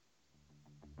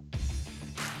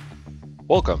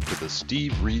Welcome to the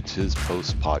Steve Reads His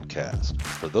Post podcast.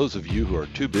 For those of you who are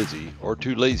too busy or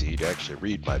too lazy to actually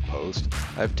read my post,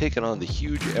 I've taken on the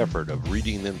huge effort of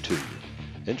reading them to you.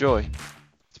 Enjoy.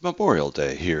 It's Memorial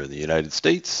Day here in the United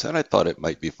States, and I thought it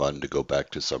might be fun to go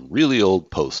back to some really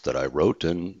old post that I wrote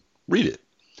and read it.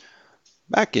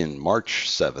 Back in March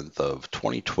 7th of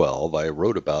 2012, I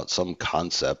wrote about some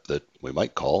concept that we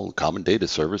might call common data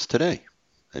service today.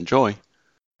 Enjoy.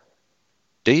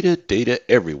 Data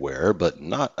everywhere, but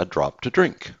not a drop to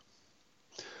drink.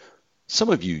 Some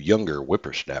of you younger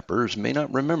whippersnappers may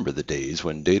not remember the days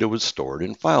when data was stored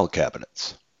in file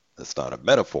cabinets. That's not a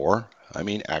metaphor, I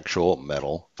mean actual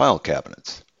metal file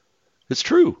cabinets. It's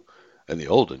true. In the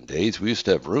olden days, we used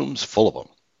to have rooms full of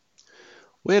them.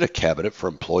 We had a cabinet for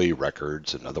employee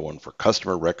records, another one for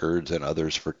customer records, and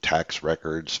others for tax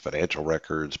records, financial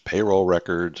records, payroll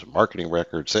records, marketing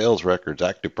records, sales records,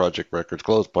 active project records,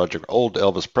 closed project, old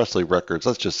Elvis Presley records.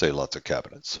 Let's just say lots of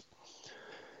cabinets.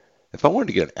 If I wanted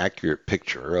to get an accurate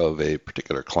picture of a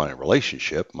particular client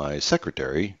relationship, my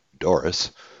secretary,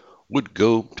 Doris, would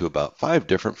go to about 5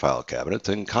 different file cabinets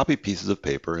and copy pieces of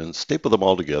paper and staple them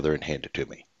all together and hand it to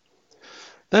me.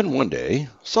 Then one day,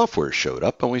 software showed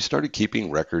up and we started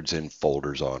keeping records in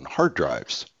folders on hard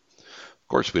drives. Of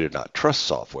course, we did not trust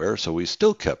software, so we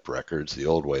still kept records the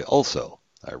old way also.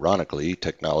 Ironically,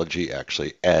 technology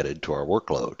actually added to our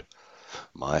workload.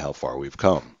 My, how far we've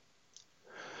come.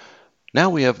 Now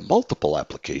we have multiple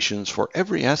applications for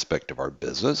every aspect of our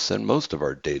business, and most of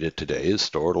our data today is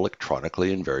stored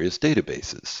electronically in various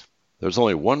databases. There's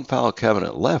only one file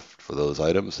cabinet left for those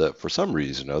items that for some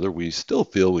reason or other we still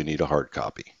feel we need a hard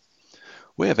copy.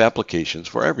 We have applications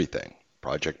for everything: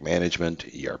 project management,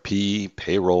 ERP,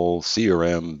 payroll,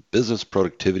 CRM, business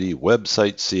productivity,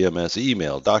 website, CMS,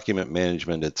 email, document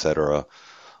management, etc.,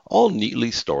 all neatly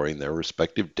storing their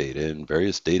respective data in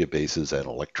various databases and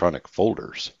electronic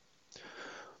folders.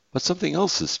 But something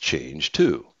else has changed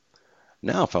too.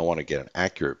 Now, if I want to get an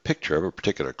accurate picture of a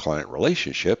particular client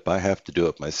relationship, I have to do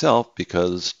it myself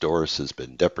because Doris has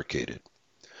been deprecated.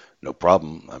 No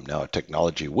problem, I'm now a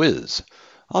technology whiz.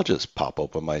 I'll just pop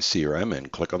open my CRM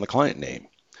and click on the client name.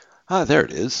 There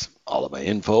it is, all of my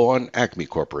info on Acme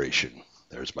Corporation.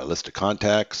 There's my list of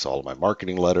contacts, all of my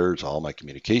marketing letters, all my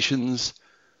communications.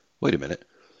 Wait a minute,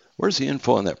 where's the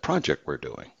info on that project we're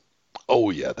doing?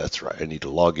 Oh yeah, that's right, I need to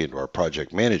log into our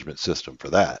project management system for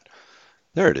that.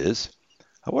 There it is.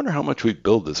 I wonder how much we've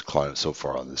billed this client so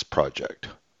far on this project.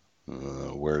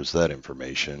 Where's that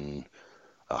information?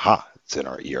 Aha, it's in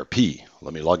our ERP.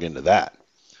 Let me log into that.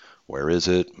 Where is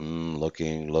it?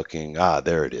 Looking.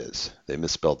 There it is. They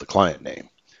misspelled the client name.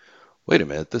 Wait a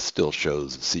minute, this still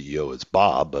shows the CEO as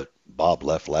Bob, but Bob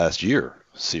left last year.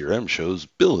 CRM shows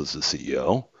Bill as the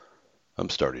CEO.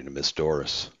 I'm starting to miss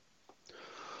Doris.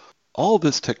 All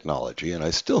this technology, and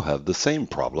I still have the same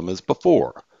problem as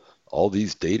before. All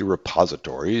these data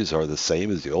repositories are the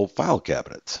same as the old file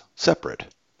cabinets, separate.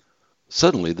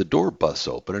 Suddenly the door busts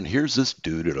open and here's this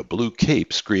dude in a blue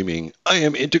cape screaming, "I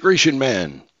am Integration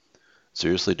Man!"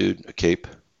 Seriously, dude, a cape?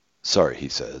 Sorry, he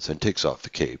says, and takes off the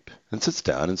cape, and sits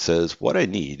down and says, what I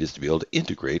need is to be able to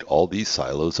integrate all these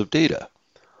silos of data.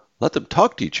 Let them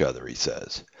talk to each other, he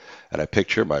says. And I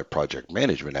picture my project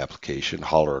management application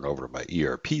hollering over to my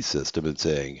ERP system and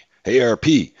saying, "Hey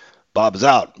ERP, Bob's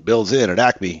out, Bill's in at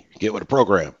Acme, get with the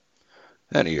program."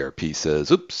 And ERP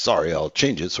says, "Oops, sorry, I'll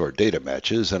change it so our data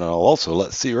matches, and I'll also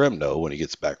let CRM know when he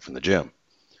gets back from the gym."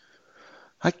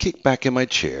 I kick back in my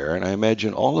chair and I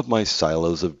imagine all of my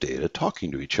silos of data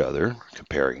talking to each other,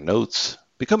 comparing notes,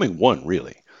 becoming one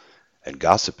really, and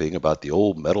gossiping about the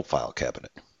old metal file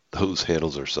cabinet. Those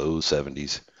handles are so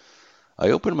 70s.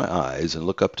 I open my eyes and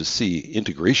look up to see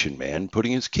Integration Man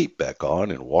putting his cape back on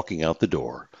and walking out the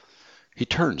door. He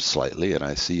turns slightly and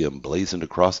I see emblazoned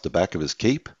across the back of his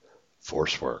cape,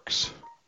 ForceWorks.